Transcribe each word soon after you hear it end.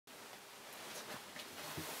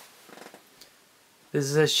This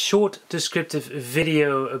is a short descriptive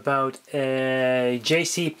video about a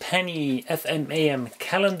JC Penney FM AM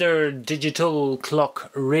calendar digital clock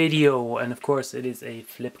radio, and of course it is a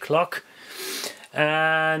flip clock.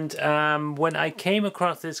 And when I came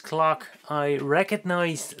across this clock, I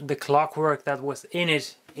recognized the clockwork that was in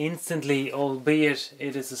it instantly, albeit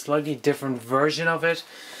it is a slightly different version of it.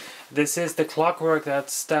 This is the clockwork that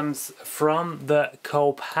stems from the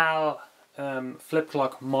Copal flip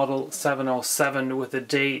clock model 707 with the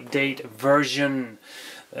date version,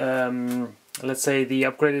 let's say the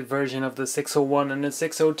upgraded version of the 601 and the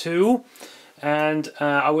 602. And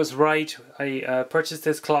I was right. I purchased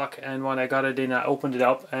this clock, and when I got it in, I opened it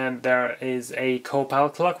up, and there is a Copal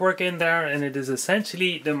clockwork in there, and it is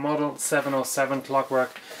essentially the model 707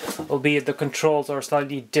 clockwork, albeit the controls are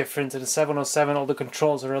slightly different. In the 707, all the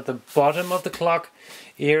controls are at the bottom of the clock.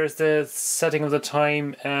 Here's the setting of the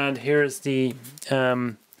time, and here's the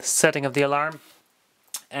setting of the alarm.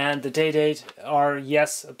 And the date are,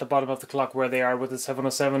 yes, at the bottom of the clock where they are with the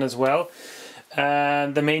 707 as well.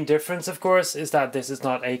 And the main difference, of course, is that this is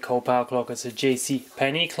not a Copal clock, it's a JC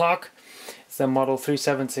Penney clock. It's the model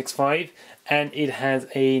 3765, and it has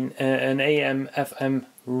an AM FM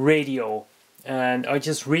radio. And I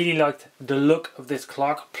just really liked the look of this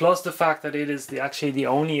clock, plus the fact that it is actually the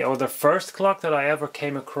only or the first clock that I ever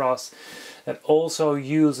came across that also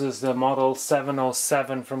uses the model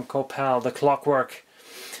 707 from Copal, the clockwork.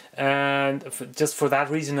 And just for that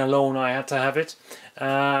reason alone, I had to have it.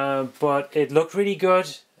 But it looked really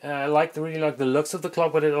good. I really liked the looks of the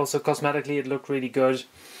clock, but it also cosmetically it looked really good.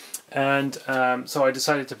 And so I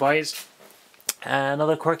decided to buy it.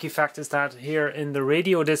 Another quirky fact is that here in the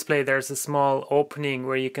radio display there's a small opening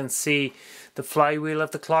where you can see the flywheel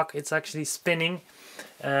of the clock. It's actually spinning.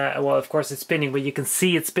 Well, of course it's spinning, but you can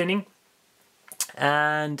see it spinning.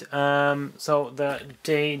 And so the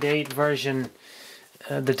date version,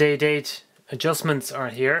 the date adjustments are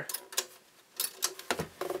here.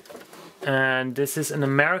 And this is an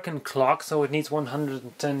American clock, so it needs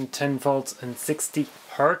 110 volts and 60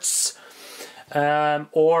 hertz.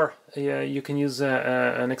 Or you can use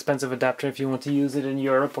an expensive adapter if you want to use it in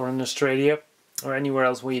Europe or in Australia or anywhere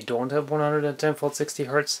else where you don't have 110 volts 60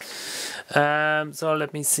 hertz. So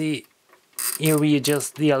let me see. Here we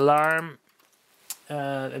adjust the alarm.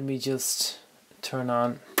 Let me just turn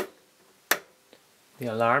on the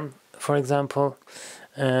alarm, for example,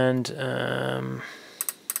 and there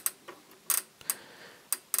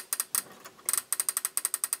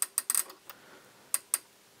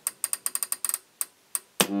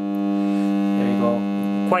you go.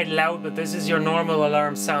 Quite loud, but this is your normal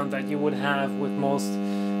alarm sound that you would have with most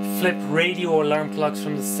flip radio alarm clocks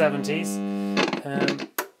from the 70s.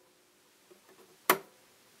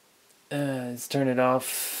 Let's turn it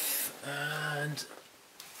off, and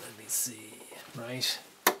let me see. Right.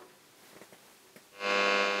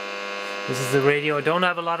 This is the radio. I don't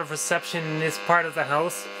have a lot of reception in this part of the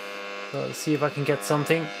house, so let's see if I can get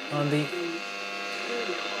something on the...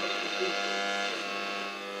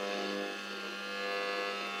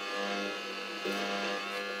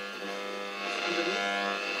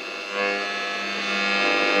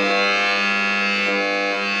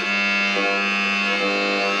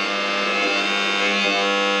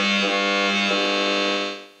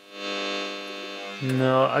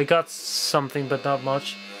 No, I got something, but not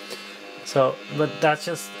much. So, but that's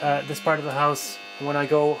just this part of the house. When I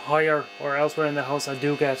go higher or elsewhere in the house, I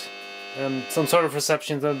do get some sort of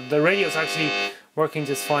reception. The radio is actually working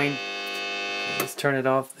just fine. Let's turn it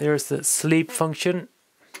off. There's the sleep function.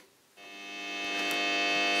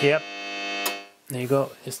 Yep. There you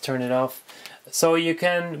go. Just turn it off. So you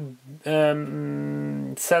can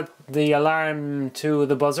set the alarm to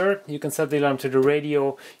the buzzer. You can set the alarm to the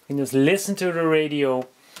radio. You can just listen to the radio.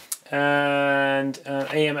 And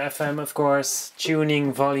AM, FM, of course,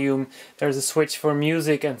 tuning, volume. There's a switch for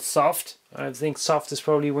music and soft. I think soft is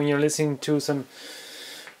probably when you're listening to some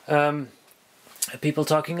people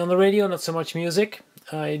talking on the radio, not so much music.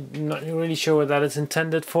 I'm not really sure what that is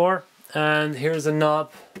intended for. And here's a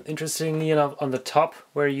knob, interestingly enough, on the top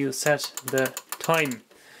where you set the time.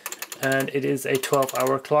 And it is a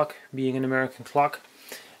 12-hour clock, being an American clock.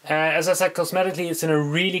 As I said, cosmetically it's in a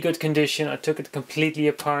really good condition. I took it completely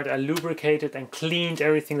apart. I lubricated and cleaned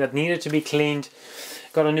everything that needed to be cleaned.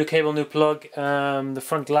 Got a new cable, new plug. The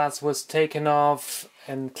front glass was taken off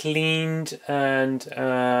and cleaned, and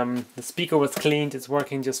the speaker was cleaned. It's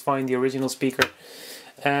working just fine, the original speaker.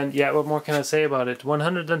 And yeah, what more can I say about it?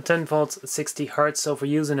 110 volts, 60 hertz. So for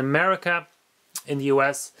use in America, in the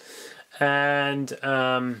US, and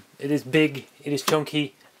it is big, it is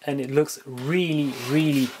chunky, and it looks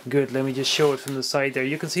really good. Let me just show it from the side there.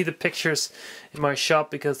 You can see the pictures in my shop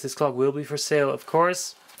because this clock will be for sale, of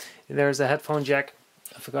course. There's a headphone jack,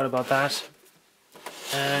 I forgot about that.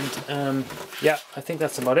 And yeah, I think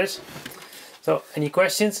that's about it. So any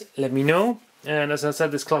questions, let me know. And as I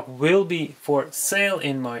said, this clock will be for sale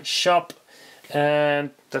in my shop.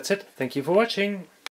 And that's it. Thank you for watching.